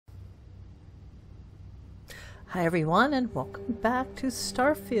Hi everyone, and welcome back to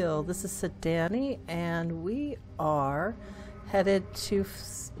Starfield. This is Sedani, and we are headed to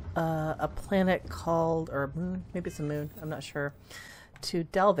a planet called, or a moon, maybe it's a moon, I'm not sure, to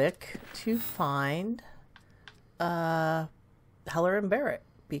Delvik to find Heller and Barrett,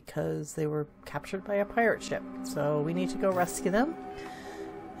 because they were captured by a pirate ship. So we need to go rescue them,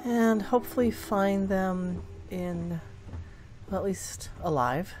 and hopefully find them in, well, at least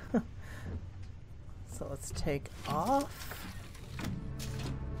alive. So let's take off.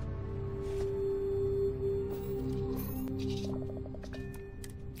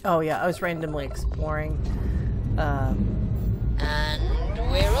 Oh yeah, I was randomly exploring. And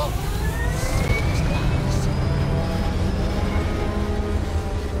we're off.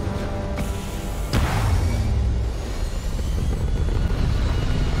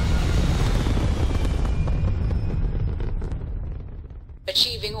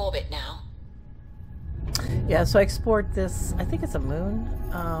 Achieving orbit now. Yeah, so I explored this, I think it's a moon.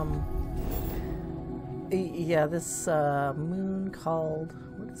 Yeah, this moon called,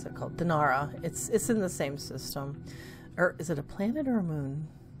 what is it called? Dinara. It's in the same system. Or is it a planet or a moon?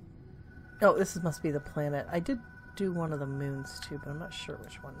 Oh, this must be the planet. I did do one of the moons too, but I'm not sure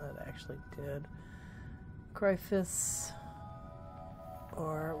which one that I actually did. Gryphus,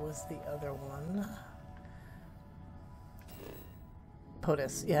 or was the other one?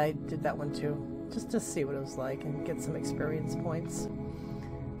 POTUS. Yeah, I did that one too, just to see what it was like and get some experience points.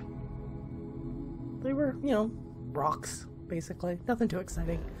 They were, you know, rocks, basically. Nothing too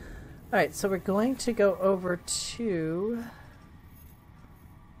exciting. Alright, so we're going to go over to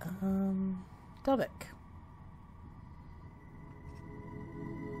Delvik.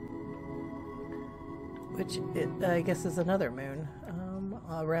 Which, I guess, is another moon.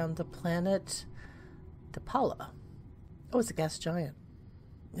 Around the planet Dapala. Oh, it's a gas giant.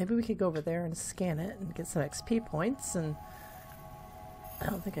 Maybe we could go over there and scan it and get some XP points, and I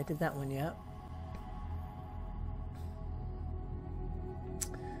don't think I did that one yet.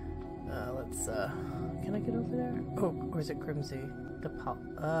 Let's, can I get over there? Oh, or is it Grimsey?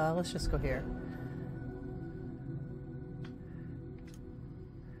 Let's just go here.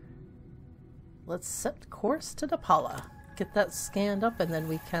 Let's set course to Dapala. Get that scanned up, and then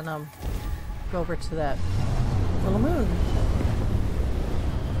we can, go over to that little moon.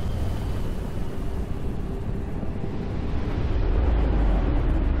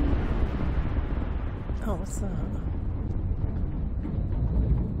 Oh, what's that?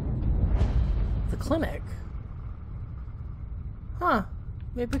 The clinic. Huh.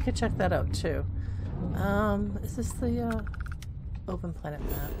 Maybe we could check that out too. Is this the open planet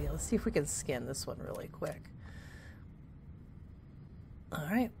map? Yeah, let's see if we can scan this one really quick.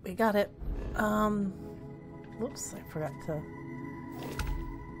 Alright, we got it. Whoops, I forgot to...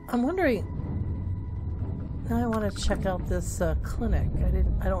 I'm wondering... Now I want to check out this clinic.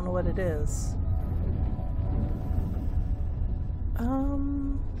 I don't know what it is.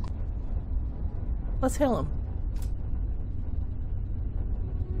 Let's hail him.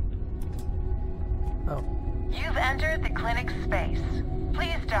 Oh. You've entered the clinic's space.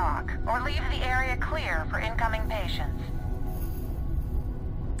 Please dock, or leave the area clear for incoming patients.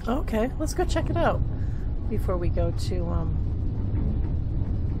 Okay, let's go check it out before we go to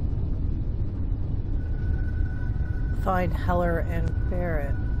find Heller and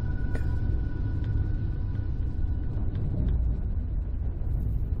Barrett.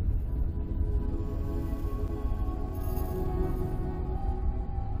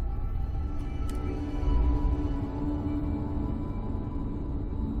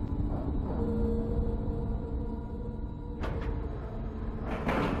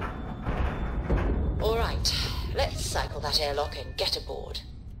 That airlock and get aboard.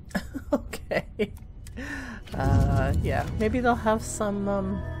 Okay. Yeah, maybe they'll have some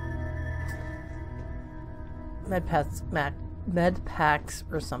med packs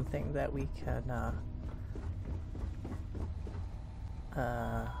or something that we can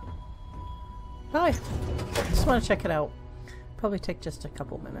Hi. Just want to check it out. Probably take just a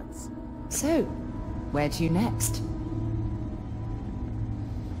couple minutes. So, where to next?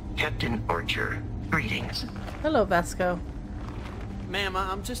 Captain Archer, greetings. Hello, Vasco. Ma'am,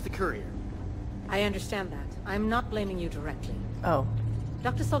 I'm just the courier. I understand that. I'm not blaming you directly. Oh.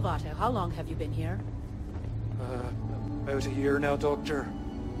 Dr. Salvato, how long have you been here? About a year now, Doctor.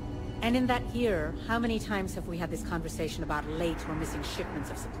 And in that year, how many times have we had this conversation about late or missing shipments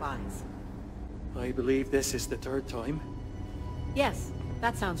of supplies? I believe this is the third time. Yes,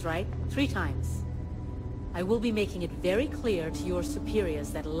 that sounds right. 3 times. I will be making it very clear to your superiors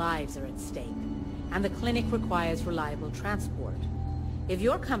that lives are at stake, and the clinic requires reliable transport. If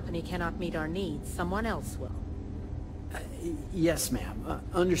your company cannot meet our needs, someone else will. Yes, ma'am.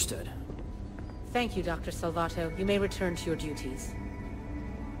 Understood. Thank you, Dr. Salvato. You may return to your duties.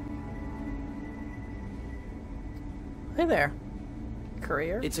 Hey there.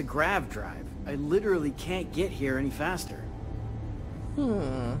 Courier? It's a grav drive. I literally can't get here any faster.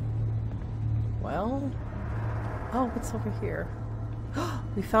 Well... Oh, what's over here?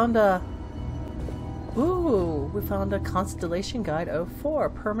 We found a... Ooh, we found a Constellation Guide 04.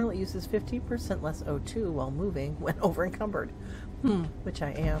 Permanently uses 50% less O2 while moving when over-encumbered. Which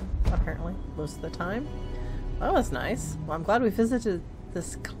I am, apparently, most of the time. That was nice. Well, I'm glad we visited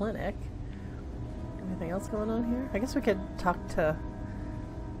this clinic. Anything else going on here? I guess we could talk to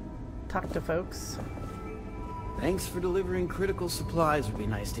folks. Thanks for delivering critical supplies would be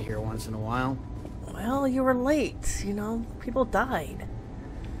nice to hear once in a while. Well, you were late. You know, people died.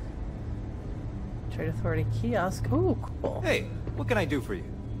 Trade Authority kiosk. Ooh, cool. Hey, what can I do for you?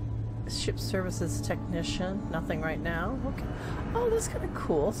 Ship services technician. Nothing right now. Okay. Oh, that's kind of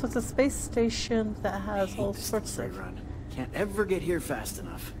cool. So it's a space station that has all sorts of... run. Can't ever get here fast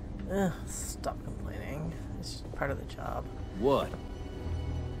enough. Ugh, stop complaining. It's just part of the job. What?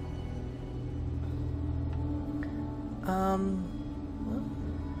 Well, I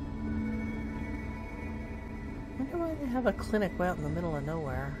wonder why they have a clinic way out in the middle of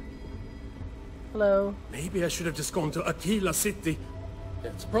nowhere. Hello. Maybe I should have just gone to Aquila City.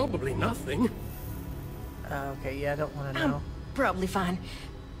 That's probably nothing. Okay, yeah, I don't want to know. Probably fine.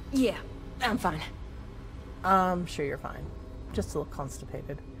 Yeah, I'm fine. I'm sure you're fine. Just a little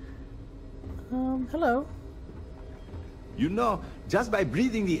constipated. Hello. You know, just by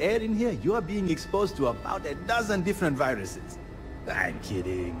breathing the air in here, you are being exposed to about a dozen different viruses. I'm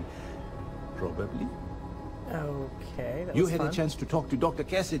kidding. Probably. Okay, that You was had fun. a chance to talk to Dr.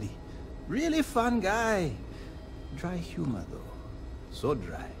 Cassidy. Really fun guy. Dry humor, though. So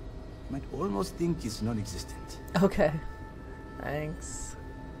dry. Might almost think it's non-existent. Okay. Thanks.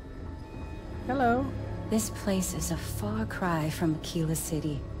 Hello. This place is a far cry from Aquila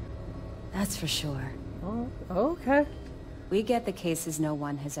City. That's for sure. Oh, okay. We get the cases no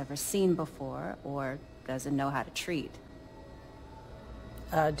one has ever seen before, or doesn't know how to treat.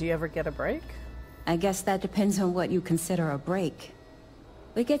 Do you ever get a break? I guess that depends on what you consider a break.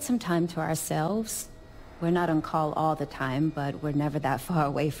 We get some time to ourselves. We're not on call all the time, but we're never that far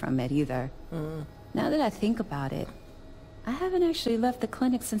away from it either. Now that I think about it, I haven't actually left the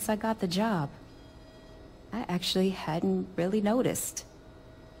clinic since I got the job. I actually hadn't really noticed.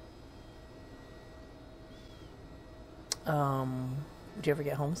 Do you ever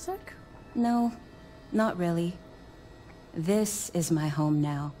get homesick? No, not really. This is my home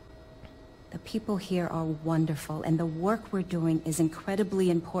now. The people here are wonderful, and the work we're doing is incredibly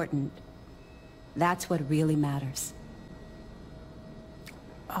important. That's what really matters.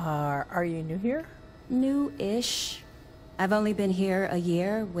 Are you new here? New-ish. I've only been here a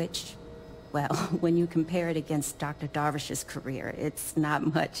year, which, well, when you compare it against Dr. Darvish's career, it's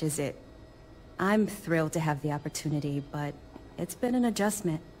not much, is it? I'm thrilled to have the opportunity, but it's been an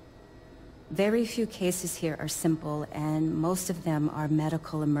adjustment. Very few cases here are simple, and most of them are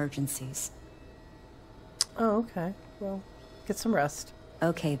medical emergencies. Oh, okay. Well, get some rest.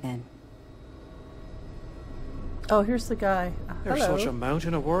 Okay, then. Oh, here's the guy. There's Hello. such a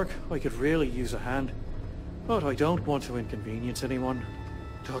mountain of work. I could really use a hand. But I don't want to inconvenience anyone.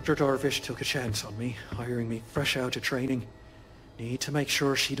 Dr. Darvish took a chance on me, hiring me fresh out of training. Need to make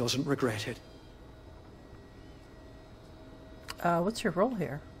sure she doesn't regret it. What's your role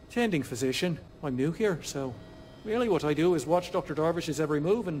here? Tending physician. I'm new here, so really what I do is watch Dr. Darvish's every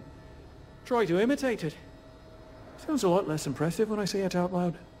move and try to imitate it. Sounds a lot less impressive when I say it out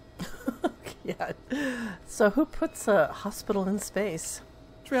loud. Yeah. So who puts a hospital in space?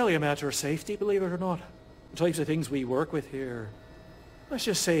 It's really a matter of safety, believe it or not. The types of things we work with here, let's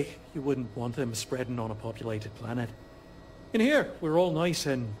just say you wouldn't want them spreading on a populated planet. In here, we're all nice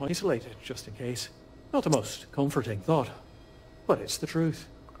and isolated, just in case. Not the most comforting thought, but it's the truth.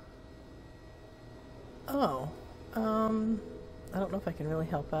 Oh, I don't know if I can really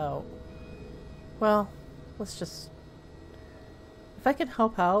help out. Well, let's just... If I can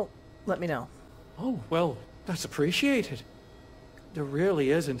help out, let me know. Oh, well, that's appreciated. There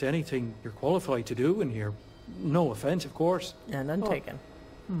really isn't anything you're qualified to do in here. No offense, of course. Yeah, none taken.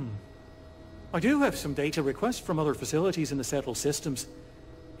 I do have some data requests from other facilities in the settled systems.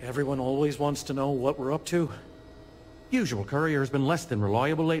 Everyone always wants to know what we're up to. Usual courier's been less than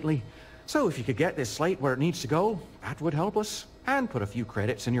reliable lately, so if you could get this slate where it needs to go, that would help us, and put a few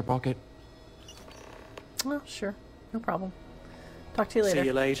credits in your pocket. Oh, sure. No problem. Talk to you later. See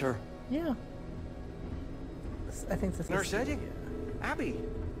you later. Yeah. I think this Nurse is... Eddick? Abby?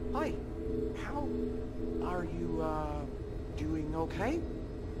 Hi. How are you, doing okay?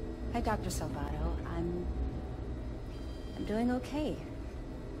 Hi, Dr. Salvato. I'm doing okay.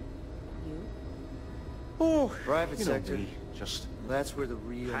 You? Oh, Private sector. Just That's where the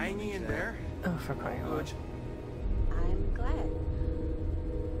real hanging in there. Oh, for crying out loud. I'm glad.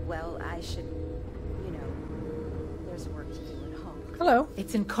 Well, I should, there's work to do at home. Hello.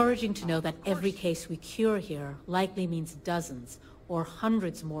 It's encouraging to know that every case we cure here likely means dozens or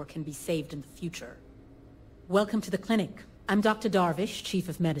hundreds more can be saved in the future. Welcome to the clinic. I'm Dr. Darvish, Chief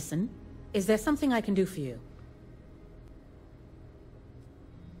of Medicine. Is there something I can do for you?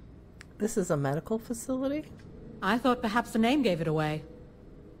 This is a medical facility? I thought perhaps the name gave it away.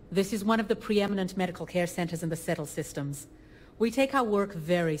 This is one of the preeminent medical care centers in the Settle systems. We take our work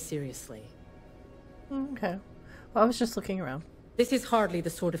very seriously. Okay. Well, I was just looking around. This is hardly the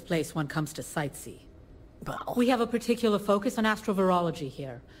sort of place one comes to sightsee. Well, We have a particular focus on astrovirology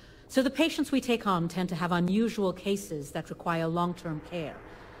here. So the patients we take on tend to have unusual cases that require long-term care,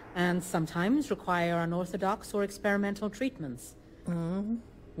 and sometimes require unorthodox or experimental treatments.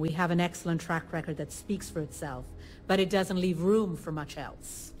 We have an excellent track record that speaks for itself, but it doesn't leave room for much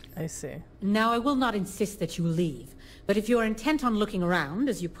else. I see. Now, I will not insist that you leave, but if you are intent on looking around,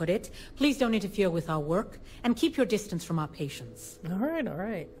 as you put it, please don't interfere with our work, and keep your distance from our patients. All right, all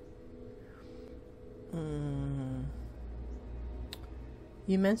right.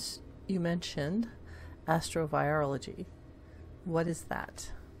 You mentioned astrovirology. What is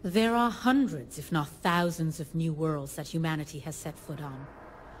that? There are hundreds, if not thousands, of new worlds that humanity has set foot on.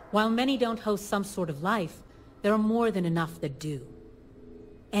 While many don't host some sort of life, there are more than enough that do.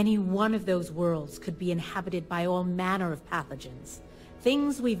 Any one of those worlds could be inhabited by all manner of pathogens,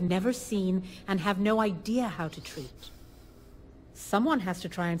 things we've never seen and have no idea how to treat. Someone has to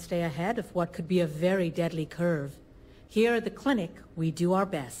try and stay ahead of what could be a very deadly curve. Here at the clinic, we do our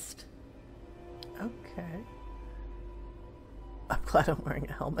best. Okay. I'm glad I'm wearing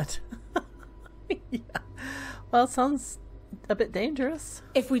a helmet. Yeah. Well, it sounds a bit dangerous.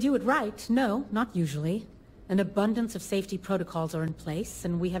 If we do it right, no, not usually. An abundance of safety protocols are in place,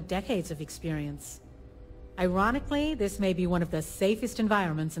 and we have decades of experience. Ironically, this may be one of the safest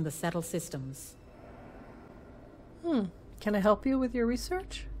environments in the Settle systems. Can I help you with your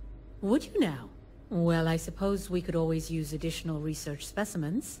research? Would you now? Well, I suppose we could always use additional research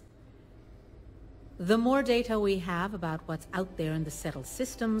specimens. The more data we have about what's out there in the Settle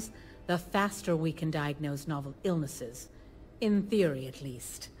systems, the faster we can diagnose novel illnesses. In theory, at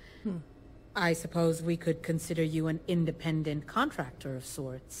least. I suppose we could consider you an independent contractor of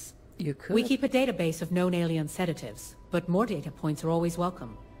sorts. You could. We keep a database of known alien sedatives, but more data points are always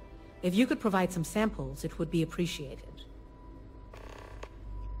welcome. If you could provide some samples, it would be appreciated.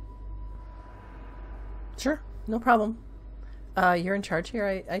 Sure, no problem. You're in charge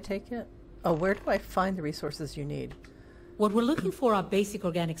here, I take it? Oh, where do I find the resources you need? What we're looking for are basic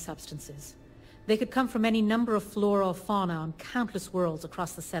organic substances. They could come from any number of flora or fauna on countless worlds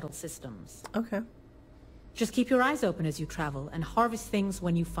across the Settle systems. Okay. Just keep your eyes open as you travel and harvest things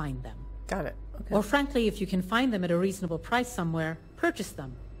when you find them. Got it. Okay. Or frankly, if you can find them at a reasonable price somewhere, purchase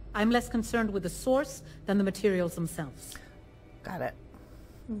them. I'm less concerned with the source than the materials themselves. Got it.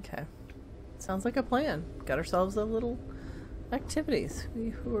 Okay. Sounds like a plan. Got ourselves a little activities.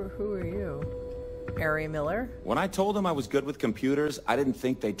 Who are you? Harry Miller? When I told them I was good with computers, I didn't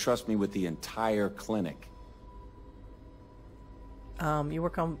think they'd trust me with the entire clinic. You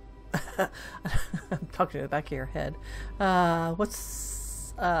work on... I'm talking to the back of your head.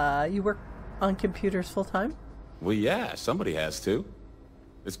 You work on computers full-time? Well, yeah, somebody has to.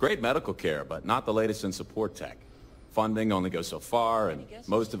 It's great medical care, but not the latest in support tech. Funding only goes so far, and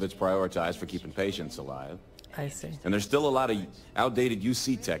most of it's prioritized for keeping patients alive. I see. And there's still a lot of outdated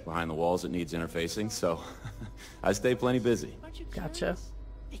UC tech behind the walls that needs interfacing, so I stay plenty busy. Gotcha.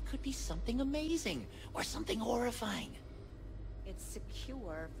 It could be something amazing, or something horrifying. It's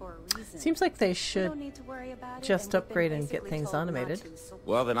secure for a reason. Seems like they We should don't need to worry about it, just and we've been upgrade and get basically things told not automated. to, so-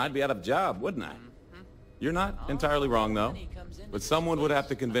 Well, then I'd be out of a job, wouldn't I? You're not entirely wrong, though. But someone would have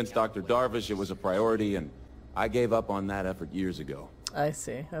to convince Dr. Darvish it was a priority, and I gave up on that effort years ago. I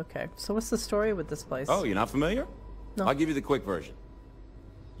see. Okay. So what's the story with this place? Oh, you're not familiar? No. I'll give you the quick version.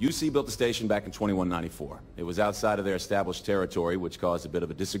 UC built the station back in 2194. It was outside of their established territory, which caused a bit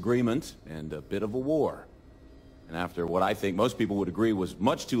of a disagreement and a bit of a war. And after what I think most people would agree was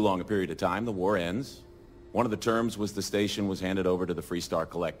much too long a period of time, the war ends. One of the terms was the station was handed over to the Freestar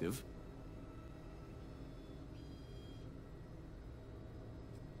Collective.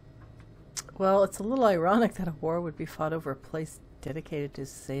 Well, it's a little ironic that a war would be fought over a place dedicated to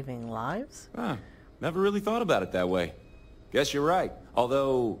saving lives. Never really thought about it that way. Guess you're right.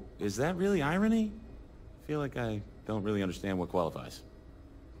 Although, is that really irony? I feel like I don't really understand what qualifies.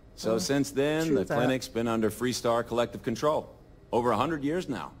 So since then, the clinic's been under Freestar collective control. Over 100 years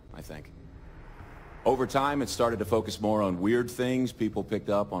now, I think. Over time, it started to focus more on weird things. People picked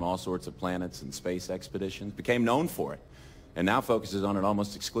up on all sorts of planets and space expeditions, became known for it, and now focuses on it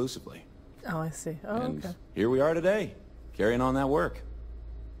almost exclusively. Oh, I see. Oh, and okay. here we are today, carrying on that work.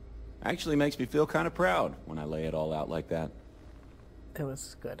 Actually makes me feel kind of proud when I lay it all out like that. It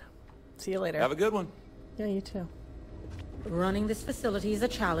was good. See you later. Have a good one. Yeah, you too. Running this facility is a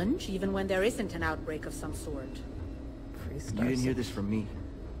challenge, even when there isn't an outbreak of some sort. Free You didn't hear this from me.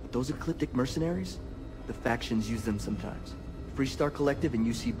 But those ecliptic mercenaries, the factions use them sometimes. Freestar Collective and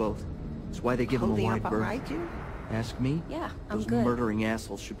UC both. It's why they give them a Holding wide up berth. alright, you? Ask me? Yeah, I'm Those good. murdering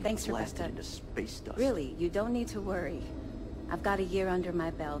assholes should be Thanks for blasted backup. into space dust. Really, you don't need to worry. I've got a year under my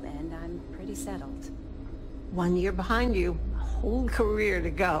belt, and I'm pretty settled. 1 year behind you, a whole career to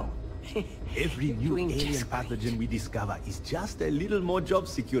go. Every new Doing alien just great. pathogen we discover is just a little more job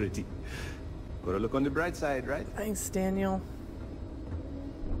security. Gotta look on the bright side, right? Thanks, Daniel.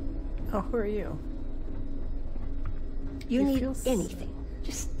 Oh, who are you? You need feel anything,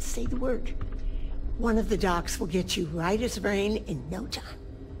 just say the word. One of the docs will get you right as rain in no time.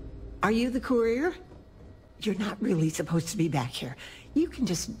 Are you the courier? You're not really supposed to be back here. You can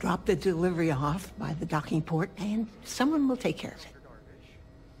just drop the delivery off by the docking port and someone will take care of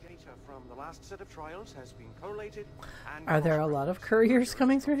it. Data from the last set of trials has been collated and Are there a lot of couriers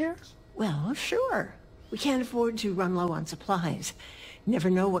coming through here? Well, sure. We can't afford to run low on supplies.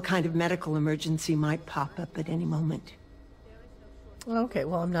 Never know what kind of medical emergency might pop up at any moment. Okay,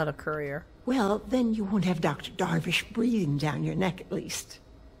 well, I'm not a courier. Well, then you won't have Dr. Darvish breathing down your neck at least.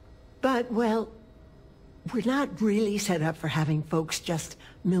 But, well, we're not really set up for having folks just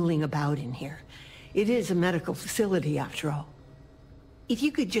milling about in here. It is a medical facility, after all. If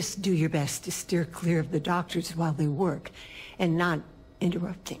you could just do your best to steer clear of the doctors while they work and not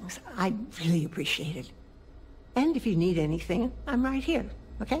interrupt things, I'd really appreciate it. And if you need anything, I'm right here,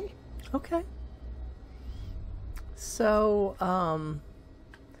 okay? Okay. So,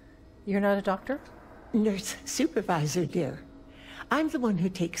 you're not a doctor? Nurse supervisor, dear. I'm the one who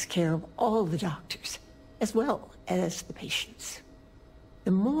takes care of all the doctors, as well as the patients.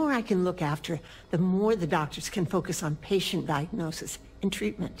 The more I can look after, the more the doctors can focus on patient diagnosis and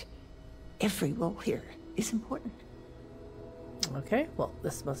treatment. Every role here is important. Okay, well,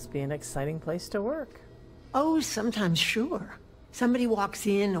 this must be an exciting place to work. Oh, sometimes, sure. Somebody walks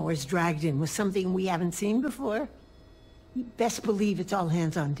in or is dragged in with something we haven't seen before. You best believe it's all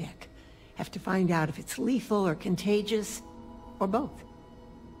hands on deck. Have to find out if it's lethal or contagious, or both.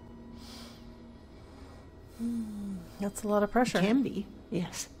 That's a lot of pressure. It can be,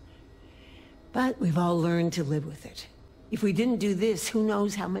 yes. But we've all learned to live with it. If we didn't do this, who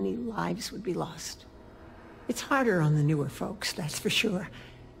knows how many lives would be lost. It's harder on the newer folks, that's for sure.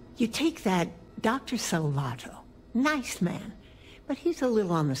 You take that Dr. Salvato, nice man, but he's a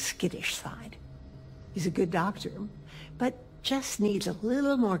little on the skittish side. He's a good doctor, but just needs a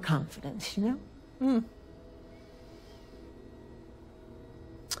little more confidence, you know?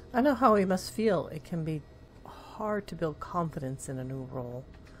 I know how he must feel. It can be hard to build confidence in a new role.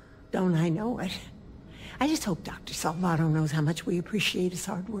 Don't I know it? I just hope Dr. Salvato knows how much we appreciate his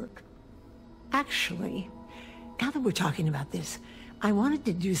hard work. Actually, now that we're talking about this, I wanted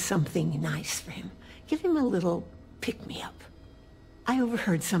to do something nice for him. Give him a little pick-me-up. I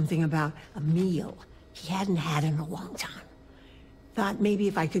overheard something about a meal he hadn't had in a long time. Thought maybe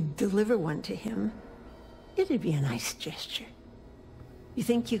if I could deliver one to him, it'd be a nice gesture. You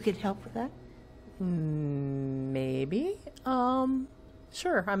think you could help with that? Maybe.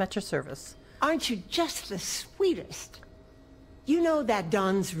 Sure, I'm at your service. Aren't you just the sweetest? You know that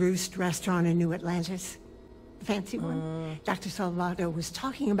Don's Roost restaurant in New Atlantis? The fancy one? Dr. Salvato was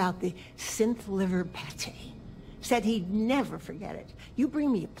talking about the synth liver pate. Said he'd never forget it. You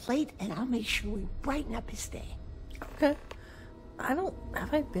bring me a plate and I'll make sure we brighten up his day. Okay.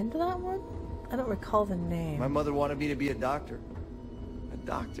 Have I been to that one? I don't recall the name. My mother wanted me to be a doctor. A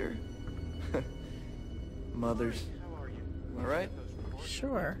doctor? Mothers. All right?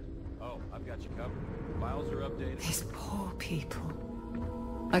 Sure. Oh, I've got you covered. Files are updated. These poor people.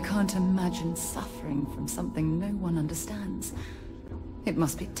 I can't imagine suffering from something no one understands. It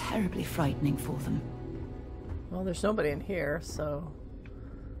must be terribly frightening for them. Well, there's nobody in here, so...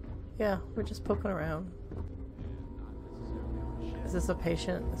 Yeah, we're just poking around. Is this a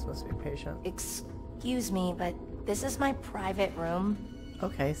patient? This must be a patient. Excuse me, but this is my private room.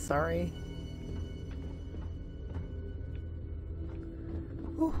 Okay, sorry.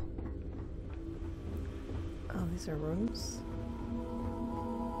 Ooh. Oh, These are rooms.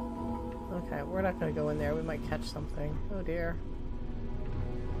 Okay, we're not going to go in there. We might catch something. Oh dear.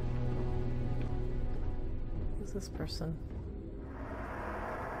 Who's this person?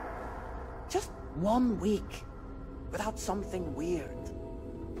 Just 1 week without something weird.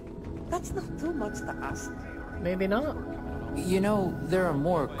 That's not too much to ask. Maybe not. You know, there are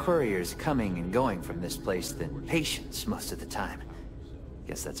more couriers coming and going from this place than patients most of the time.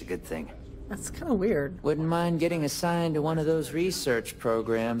 Guess that's a good thing. That's kind of weird. Wouldn't mind getting assigned to one of those research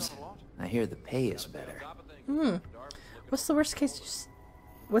programs. I hear the pay is better. What's the worst case?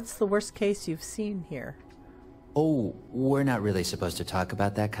 What's the worst case you've seen here? Oh, we're not really supposed to talk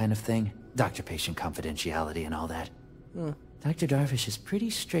about that kind of thing. Doctor-patient confidentiality and all that. Dr. Darvish is pretty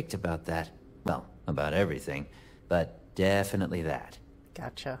strict about that. Well, about everything, but definitely that.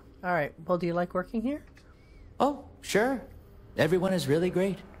 Gotcha. All right. Well, do you like working here? Oh, sure. Everyone is really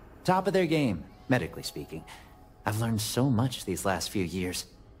great. Top of their game, medically speaking. I've learned so much these last few years.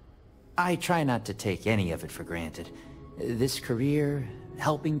 I try not to take any of it for granted. This career,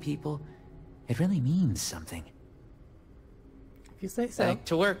 helping people, it really means something. If you say so. Back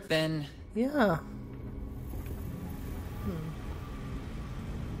to work, then. Yeah.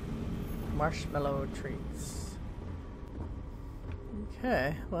 Marshmallow treats.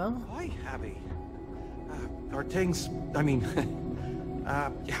 Okay, well. Hi, Abby. Are things... I mean...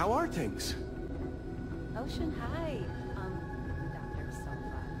 how are things? Ocean, hi. Dr.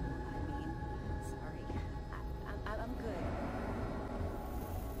 Silva. Sorry. I'm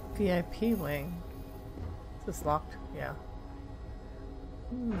good. VIP wing. Is this locked? Yeah.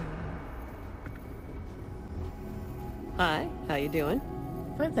 Hi, how you doing?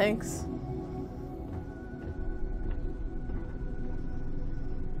 Fine, thanks.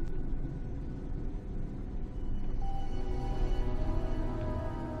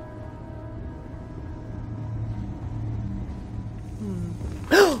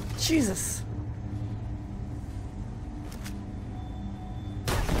 Oh, Jesus!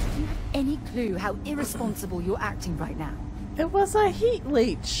 Do you have any clue how irresponsible you're acting right now? It was a heat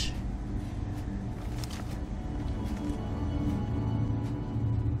leech.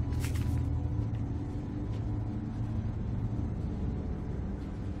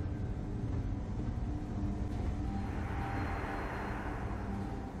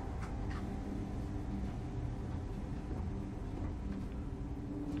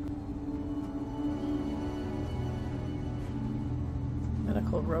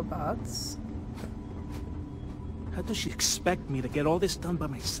 Medical robots. How does she expect me to get all this done by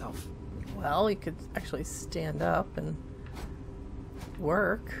myself? Well, you could actually stand up and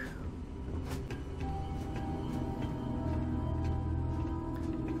work.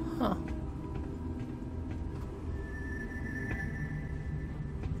 Huh.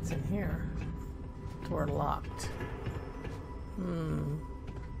 What's in here? Door locked.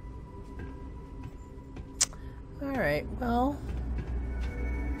 Alright, well...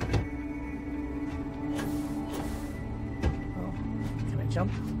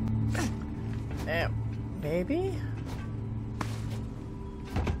 Jump. Damn. Maybe?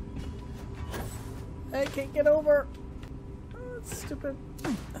 I can't get over. Oh, that's stupid.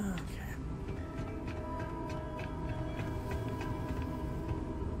 Okay.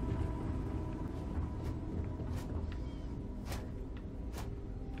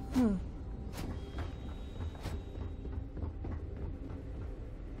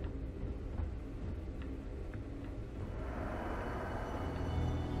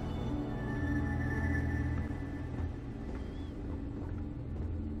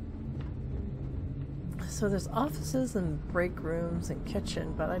 So there's offices and break rooms and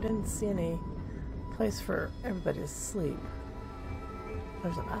kitchen, but I didn't see any place for everybody to sleep.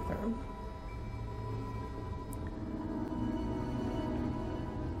 There's a bathroom.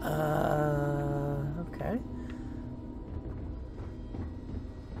 Okay.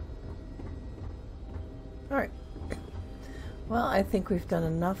 Alright. Well, I think we've done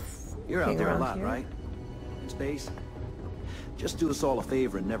enough. You're out there a lot, here. right? In space? Just do us all a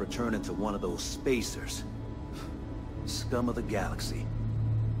favor and never turn into one of those spacers. Scum of the galaxy.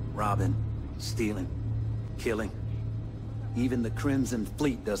 Robbing, stealing, killing. Even the Crimson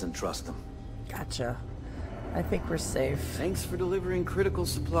Fleet doesn't trust them. Gotcha. I think we're safe. Thanks for delivering critical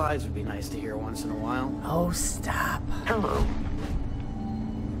supplies would be nice to hear once in a while. Oh, stop. Hello.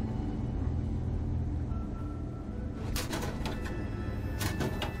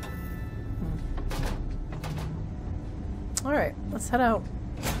 All right, let's head out.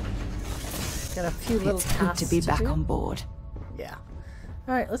 Got a few little It's good to be back on board. Yeah.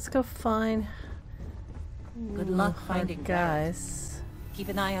 All right, let's go find. Good luck finding guys. Keep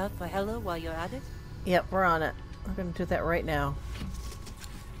an eye out for Heller while you're at it. Yep, we're on it. I'm gonna do that right now.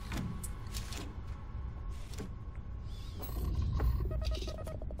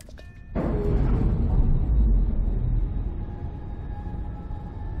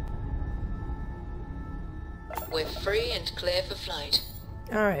 We're free and clear for flight.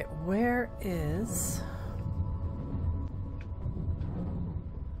 Alright, where is...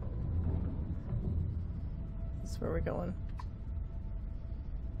 This is where we're going.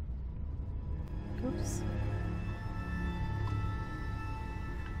 Oops.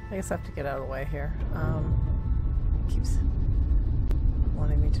 I guess I have to get out of the way here. Keeps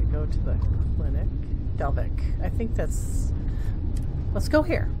wanting me to go to the clinic. Delvic. I think that's... Let's go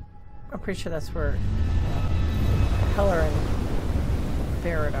here. I'm pretty sure that's where Heller and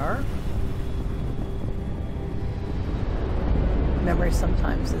Barrett are. Memory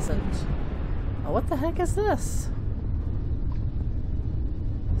sometimes isn't... Oh, what the heck is this?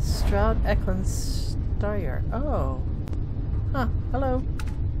 Stroud Eklund Staryard. Oh. Huh. Hello.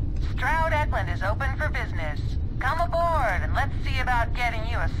 Stroud Eklund is open for business. Come aboard and let's see about getting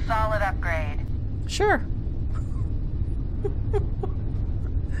you a solid upgrade. Sure.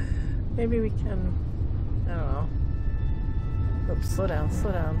 Maybe we can... I don't know. Oops, slow down,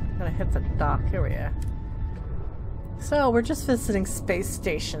 slow down. I'm gonna hit the dock. Here we are. So, we're just visiting space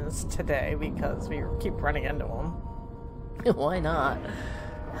stations today because we keep running into them. Why not?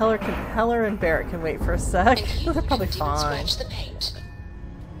 Heller and Barrett can wait for a sec. They're probably fine. Scratch the paint.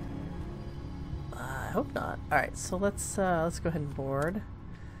 I hope not. Alright, so let's go ahead and board.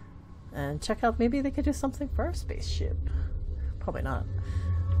 And check out, maybe they could do something for our spaceship. Probably not.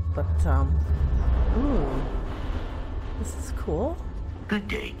 But, ooh. This is cool. Good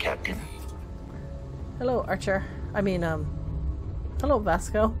day, Captain. Hello, Archer. I mean, hello,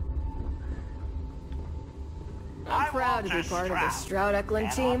 Vasco. I'm proud to be part of the Stroud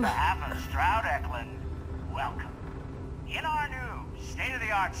Eklund team. On behalf of Stroud Eklund, welcome. In our new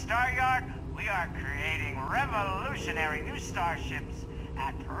state-of-the-art star yard, we are creating revolutionary new starships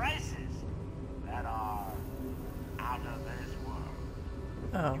at prices that are out of this world.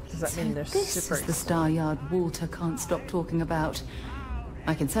 Oh, does that mean they're This super is the star yard Walter can't stop talking about.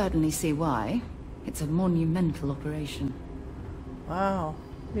 I can certainly see why. It's a monumental operation. Wow.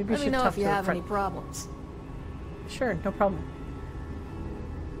 Maybe we Let me should know talk if you to the have front. any problems. Sure, no problem.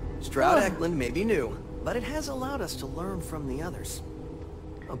 Stroud Eklund may be new, but it has allowed us to learn from the others.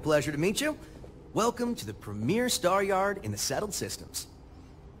 A pleasure to meet you. Welcome to the premier star yard in the settled systems.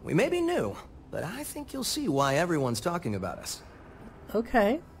 We may be new, but I think you'll see why everyone's talking about us.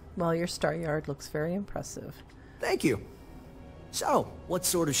 Okay. Well, your star yard looks very impressive. Thank you. So, what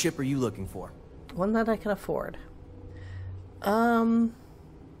sort of ship are you looking for? One that I can afford. Are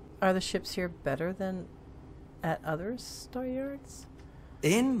the ships here better than at other star yards?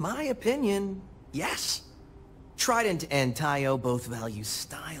 In my opinion, yes. Trident and Tayo both value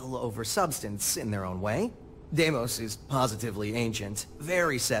style over substance in their own way. Deimos is positively ancient,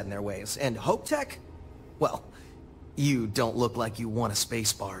 very set in their ways, and Hope Tech? Well, you don't look like you want a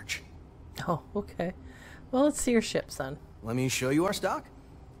space barge. Oh, okay. Well, let's see your ships then. Let me show you our stock.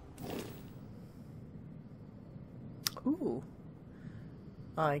 Ooh.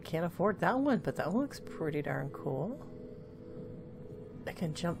 I can't afford that one, but that one looks pretty darn cool. I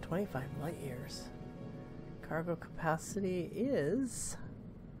can jump 25 light years. Cargo capacity is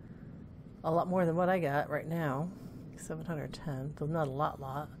a lot more than what I got right now. 710, though not a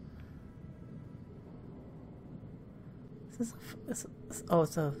lot. Is this oh,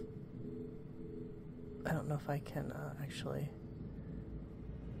 it's a... I don't know if I can actually...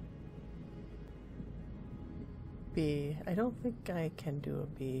 B. I don't think I can do a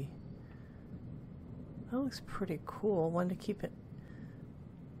B. That looks pretty cool. One to keep it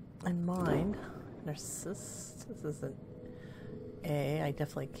in mind. Narcissus. This is an A. I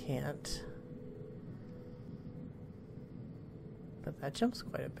definitely can't. But that jumps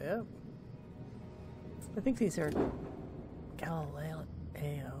quite a bit. I think these are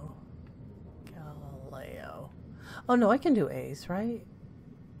Galileo. Oh no, I can do A's, right?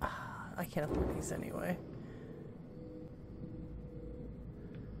 I can't afford these anyway.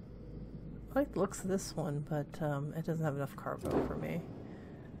 I like the looks of this one, but it doesn't have enough cargo for me.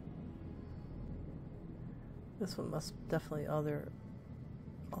 This one must definitely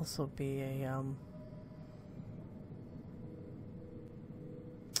also be a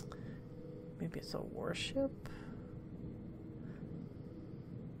maybe it's a warship?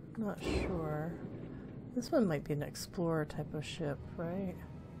 I'm not sure. This one might be an explorer type of ship, right?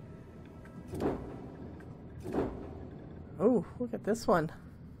 Oh, look at this one.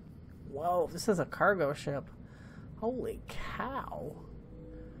 Whoa, this is a cargo ship. Holy cow.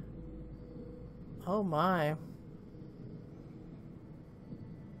 Oh my.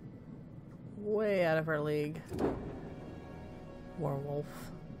 way out of our league. Werewolf.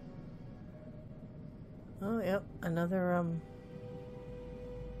 Oh, yep, another,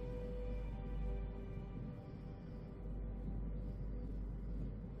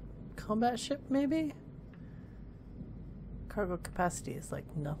 combat ship, maybe? Cargo capacity is like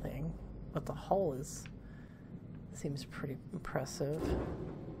nothing, but the hull seems pretty impressive.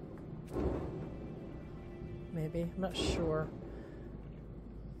 Maybe, I'm not sure.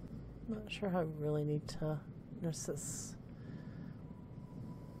 I'm not sure how I really need to nurse this.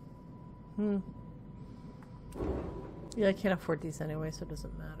 Yeah, I can't afford these anyway, so it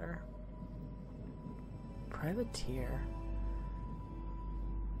doesn't matter. Privateer.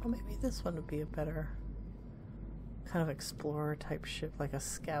 Well, maybe this one would be a better kind of explorer type ship, like a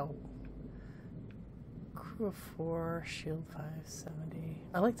scout. Crew of 4, shield 570.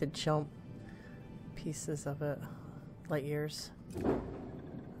 I like the jump pieces of it. Light years.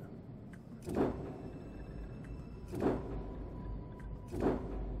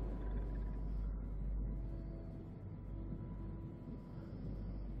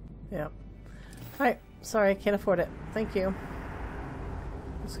 Yep. Alright, sorry, I can't afford it. Thank you.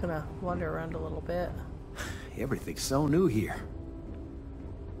 I'm just gonna wander around a little bit. Everything's so new here.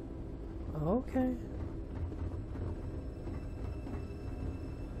 Okay.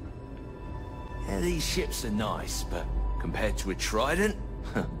 Yeah, these ships are nice, but compared to a Trident?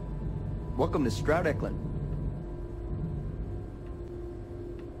 Welcome to Stroud Eklund.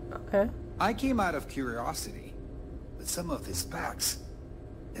 Okay. I came out of curiosity, but some of his specs,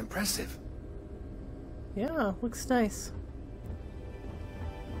 impressive. Yeah, looks nice.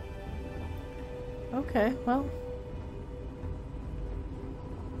 Okay, well.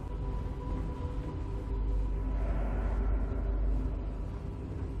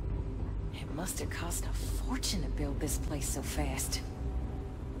 It must have cost a fortune to build this place so fast.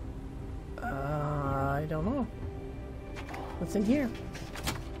 I don't know. What's in here?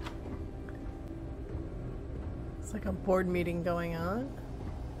 It's like a board meeting going on.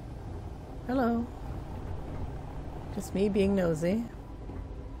 Hello. Just me being nosy.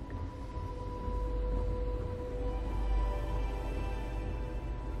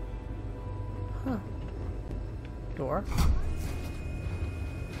 Huh. Door.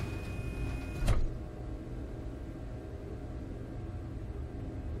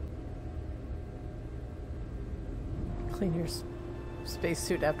 Clean your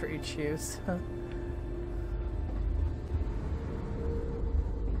spacesuit after each use. Huh.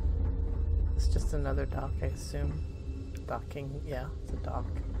 It's just another dock, I assume. Docking, yeah, it's a dock.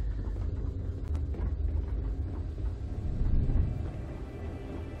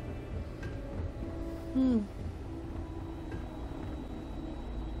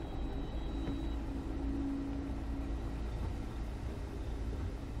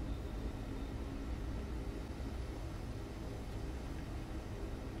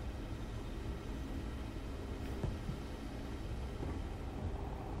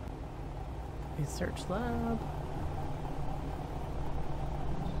 Research lab.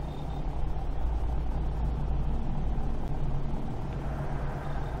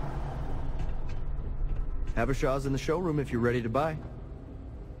 Habershaw's in the showroom if you're ready to buy.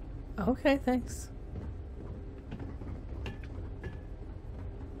 Okay, thanks.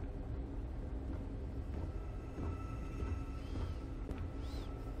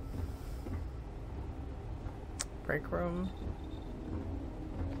 Break room.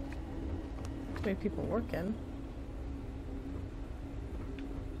 Too many people working.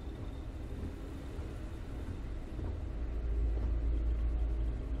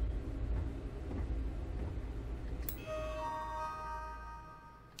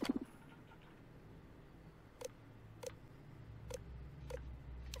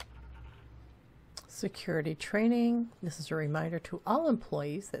 Security training. This is a reminder to all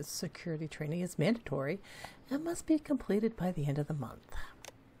employees that security training is mandatory and must be completed by the end of the month.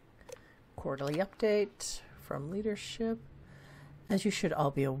 Quarterly update from leadership. As you should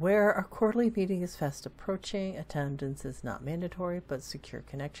all be aware, our quarterly meeting is fast approaching. Attendance is not mandatory, but secure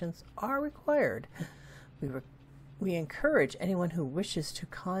connections are required. We encourage anyone who wishes to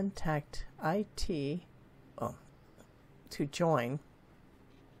contact IT to join.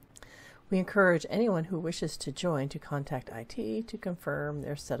 We encourage anyone who wishes to join to contact IT to confirm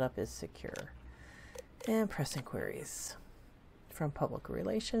their setup is secure. And press inquiries. From Public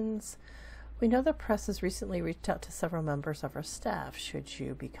Relations. We know the press has recently reached out to several members of our staff. Should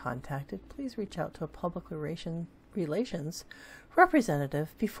you be contacted, please reach out to a Public Relations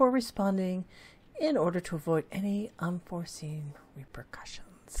representative before responding in order to avoid any unforeseen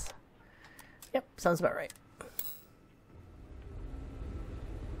repercussions. Yep, sounds about right.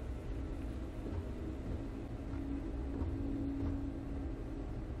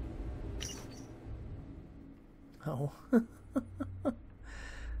 No.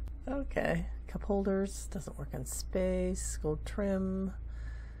 Okay. Cup holders. Doesn't work in space. Gold trim.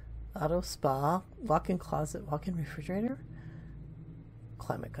 Auto spa. Walk-in closet. Walk-in refrigerator.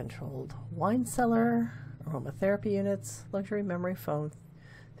 Climate controlled wine cellar. Aromatherapy units. Luxury memory foam.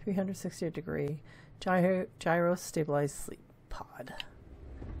 360-degree. Gyro stabilized sleep pod.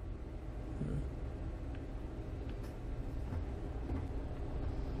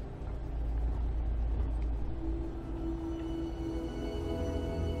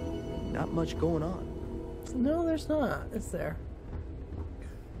 Not much going on. No, there's not. Is there?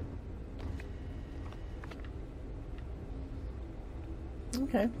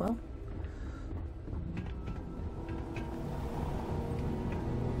 Okay, well.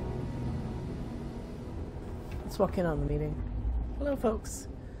 Let's walk in on the meeting. Hello, folks.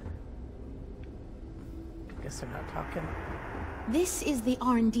 Guess they're not talking. This is the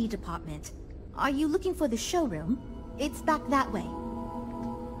R&D department. Are you looking for the showroom? It's back that way.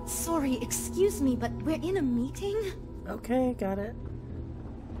 Sorry, excuse me, but we're in a meeting? Okay, got it.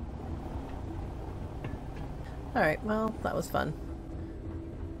 Alright, well, that was fun.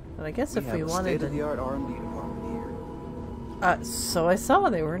 But I guess if we wanted to... state-of-the-art R&D department here. So I saw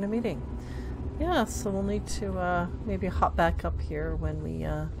they were in a meeting. Yeah, so we'll need to maybe hop back up here when we...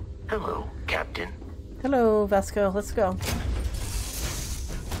 Hello, Captain. Hello, Vasco. Let's go.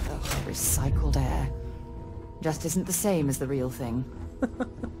 Ugh, recycled air. Just isn't the same as the real thing.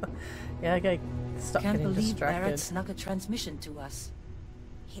 Yeah, I got stuck Can't getting believe distracted. Barrett snuck a transmission to us.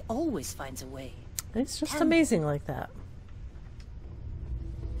 He always finds a way. It's just amazing like that.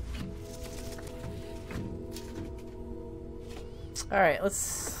 Alright, let's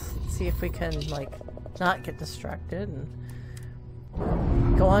see if we can, like, not get distracted and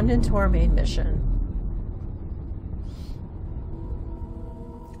go on into our main mission.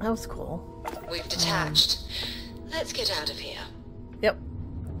 That was cool. We've detached. Let's get out of here. Yep.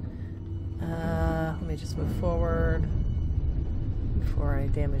 Let me just move forward before I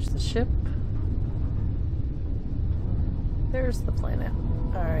damage the ship. There's the planet.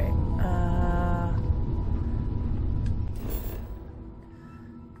 Alright.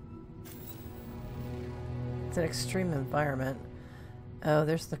 It's an extreme environment. Oh,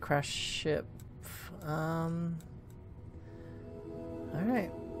 there's the crashed ship. Alright.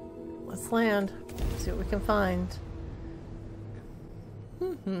 Let's land. See what we can find.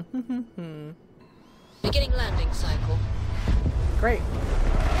 Beginning landing cycle. Great.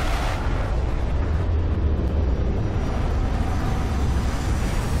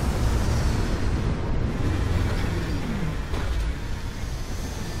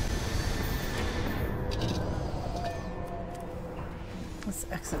 Let's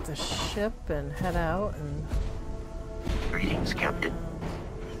exit the ship and head out and... Greetings, Captain.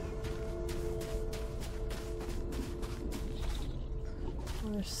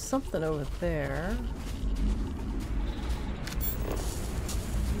 Well, there's something over there.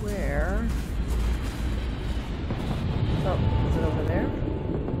 Where? Oh, is it over there?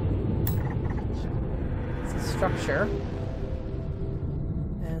 It's a structure.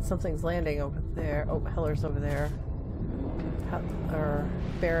 And something's landing over there. Oh, Heller's over there. Or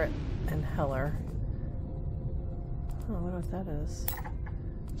Barrett and Heller. Oh, I wonder what that is.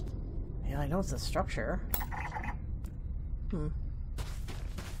 Yeah, I know it's a structure.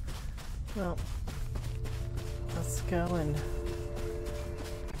 Well, let's go and...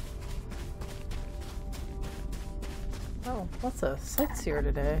 Oh, lots of sites here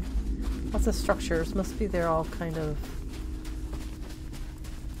today. Lots of structures. Must be they're all kind of...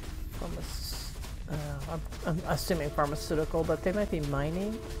 I'm assuming pharmaceutical, but they might be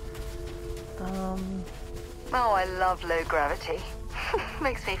mining. Oh, I love low gravity.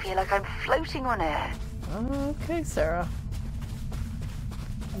 Makes me feel like I'm floating on air. Okay, Sarah.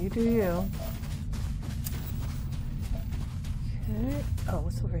 You do you. Okay. Oh,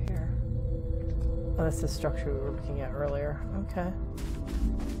 what's over here? Oh, that's the structure we were looking at earlier. Okay.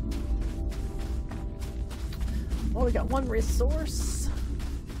 Well, we got one resource.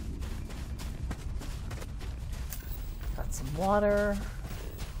 Got some water.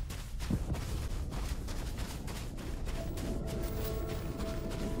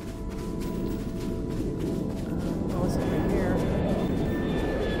 What's over here?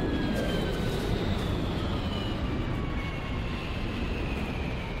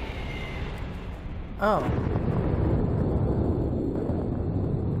 Oh.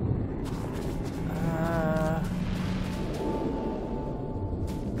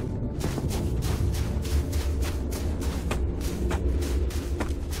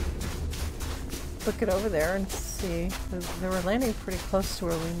 Look it over there and see. They were landing pretty close to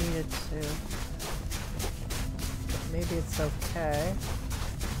where we needed to. maybe it's okay.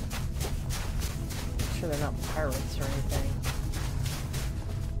 I'm sure they're not pirates or anything.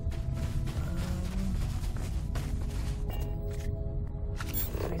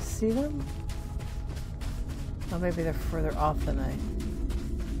 Do I see them? Oh, maybe they're further off than I...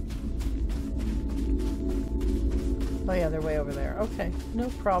 Oh yeah, they're way over there. Okay, no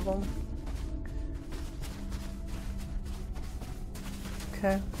problem.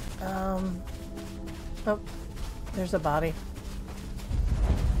 Okay. Oh, there's a body.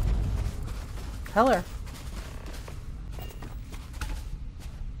 Heller.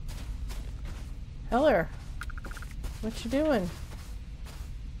 Heller. What you doing?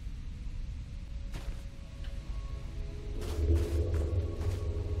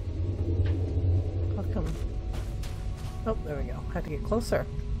 How come? Oh, there we go. Had to get closer.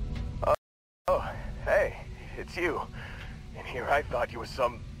 Oh, hey, it's you. And here I thought you were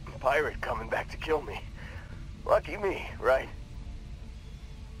some pirate coming back to kill me. Lucky me, right?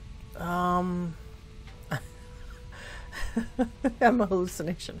 I'm a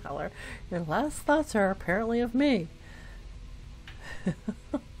hallucination, Heller. Your last thoughts are apparently of me.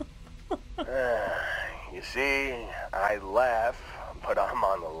 You see, I laugh, but I'm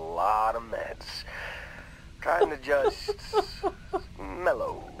on a lot of meds. Kinda just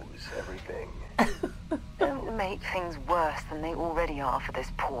mellows everything. Don't make things worse than they already are for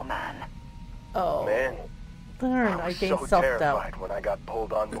this poor man. Oh, man. Darn, I gained so self-doubt. terrified when I got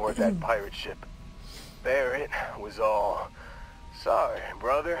pulled on board that pirate ship. Barrett was all, sorry,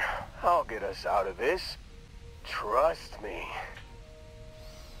 brother, I'll get us out of this. Trust me.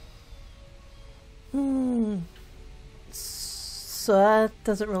 So that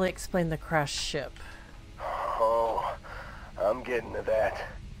doesn't really explain the crashed ship. Oh, I'm getting to that.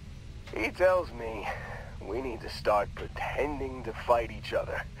 He tells me we need to start pretending to fight each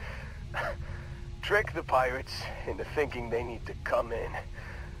other. Trick the pirates into thinking they need to come in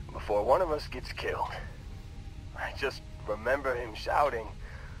before one of us gets killed. I just remember him shouting,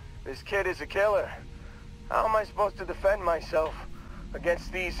 "This kid is a killer. How am I supposed to defend myself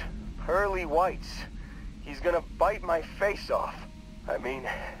against these pearly whites? He's gonna bite my face off." I mean,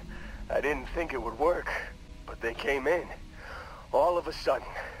 I didn't think it would work, but they came in. All of a sudden,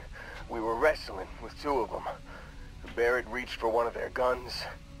 we were wrestling with two of them. Barrett reached for one of their guns.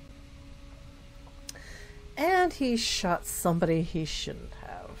 And he shot somebody he shouldn't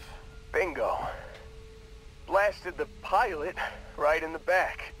have. Bingo. Blasted the pilot right in the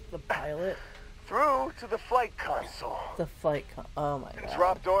back. The pilot? Through to the flight console. The flight oh my god.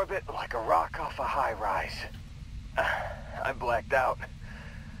 Dropped orbit like a rock off a high rise. I blacked out.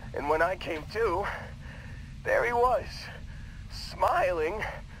 And when I came to, there he was, smiling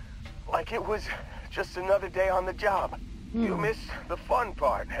like it was just another day on the job. You missed the fun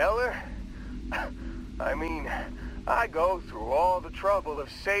part, Heller. I mean, I go through all the trouble of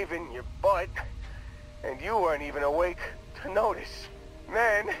saving your butt, and you weren't even awake to notice.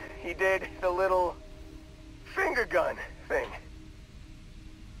 Then he did the little finger gun thing.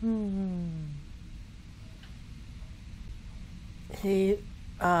 He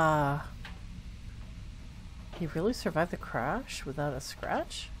really survived the crash without a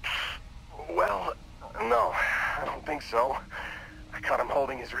scratch? Well, no, I don't think so. I caught him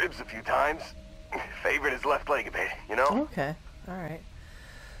holding his ribs a few times. Favored his left leg a bit, you know? Okay, alright.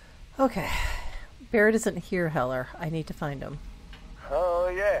 Okay. Barrett isn't here, Heller. I need to find him. Oh,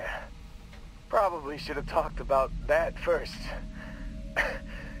 yeah. Probably should have talked about that first.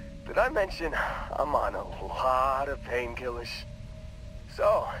 Did I mention I'm on a lot of painkillers?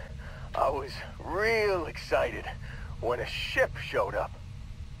 So, I was real excited when a ship showed up.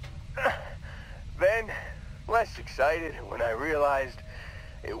 Then, less excited when I realized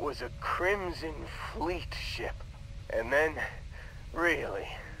it was a Crimson Fleet ship. And then, really,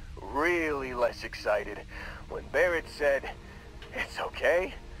 really less excited when Barrett said, "It's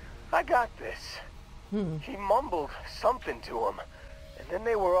okay, I got this." He mumbled something to him, and then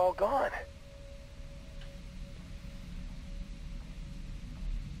they were all gone.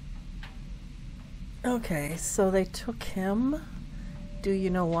 Okay, so they took him. Do you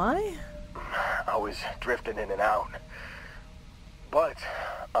know why? I was drifting in and out. But,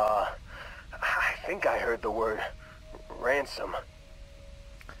 I think I heard the word ransom.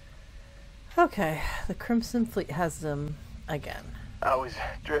 Okay, the Crimson Fleet has them again. I was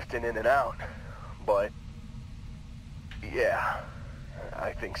drifting in and out, but yeah,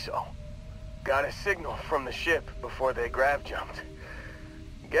 I think so. Got a signal from the ship before they grav jumped.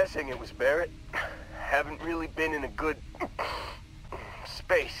 Guessing it was Barrett. Haven't really been in a good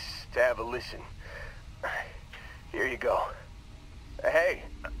space to have a listen. Here you go. Hey,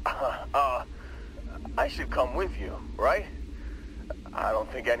 I I should come with you, right? I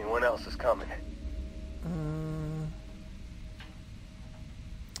don't think anyone else is coming.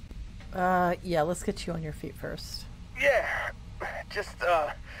 Yeah, let's get you on your feet first. Yeah, just,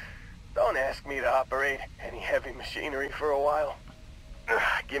 don't ask me to operate any heavy machinery for a while.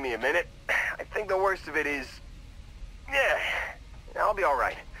 Give me a minute. I think the worst of it is... Yeah, I'll be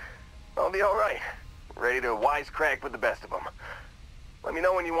alright. I'll be alright. Ready to wisecrack with the best of them. Let me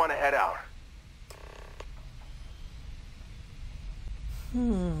know when you want to head out.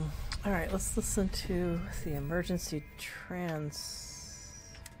 Alright, let's listen to the emergency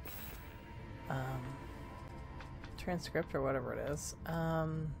transcript or whatever it is. I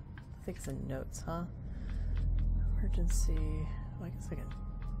think it's in notes, huh? Emergency... Well, I guess I can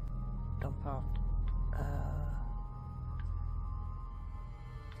dump off.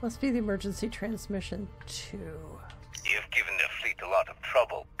 Must be the emergency transmission 2. You've given the fleet a lot of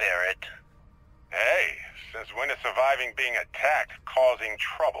trouble, Barrett. Hey, since when is surviving being attacked causing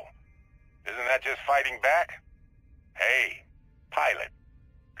trouble? Isn't that just fighting back? Hey, pilot,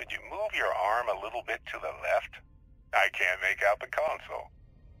 could you move your arm a little bit to the left? I can't make out the console.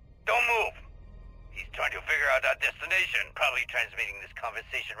 Don't move! He's trying to figure out our destination, probably transmitting this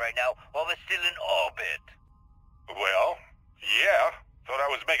conversation right now while we're still in orbit. Well, yeah, thought I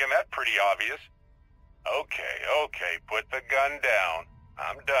was making that pretty obvious. Okay, put the gun down.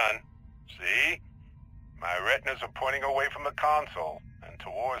 I'm done. See? My retinas are pointing away from the console and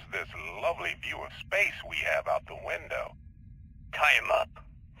towards this lovely view of space we have out the window. Tie him up.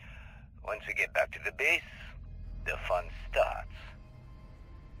 Once we get back to the base, the fun starts.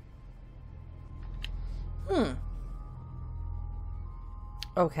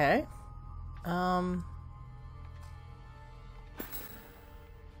 Okay.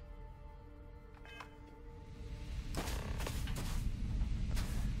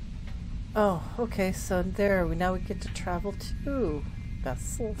 Oh, okay, so there, now we get to travel to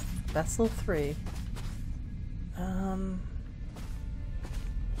Vessel 3.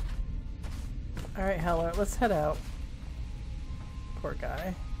 Alright, Heller, let's head out. Poor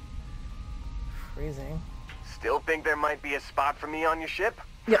guy. Freezing. Still think there might be a spot for me on your ship?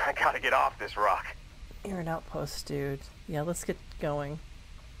 Yep. I gotta get off this rock. You're an outpost, dude. Yeah, let's get going.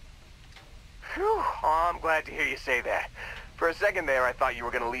 Phew. Oh, I'm glad to hear you say that. For a second there, I thought you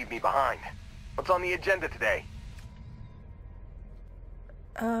were gonna leave me behind. What's on the agenda today?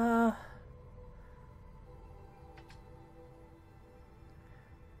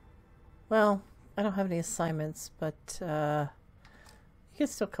 Well, I don't have any assignments, but, you can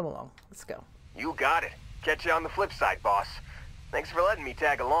still come along. Let's go. You got it. Catch you on the flip side, boss. Thanks for letting me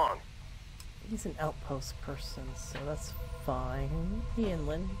tag along. He's an outpost person, so that's fine. He and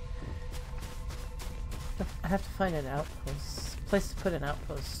Lynn. I have to find an outpost. Place to put an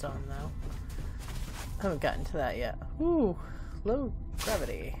outpost on, though. I haven't gotten to that yet. Ooh, low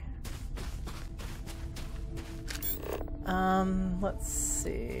gravity. Let's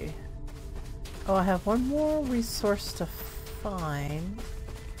see. Oh, I have one more resource to find.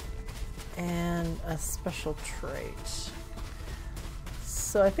 And a special trait.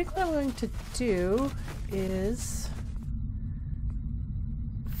 So I think what I'm going to do is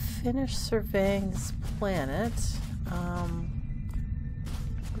finish surveying this planet.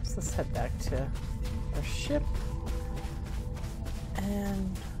 Let's head back to our ship.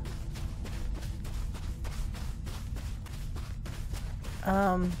 And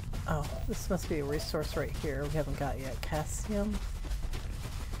oh, this must be a resource right here we haven't got yet. Calcium.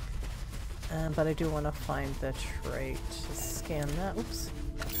 But I do want to find the trait. Just scan that. Oops.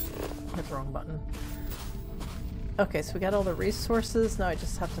 Hit the wrong button. Okay, so we got all the resources. Now I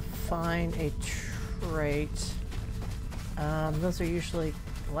just have to find a trait. Those are usually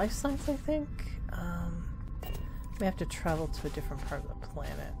life science, I think. We have to travel to a different part of the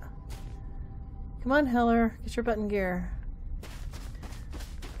planet. Come on, Heller. Get your button gear.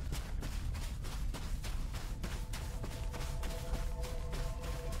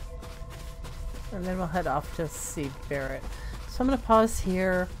 And then we'll head off to see Barrett. So I'm going to pause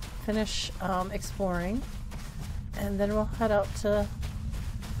here, finish exploring, and then we'll head out to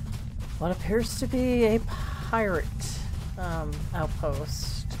what appears to be a pirate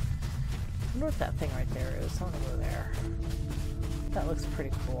outpost. I wonder what that thing right there is. I want to go there. That looks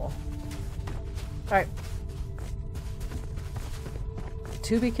pretty cool. Alright.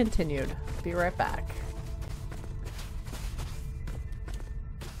 To be continued. Be right back.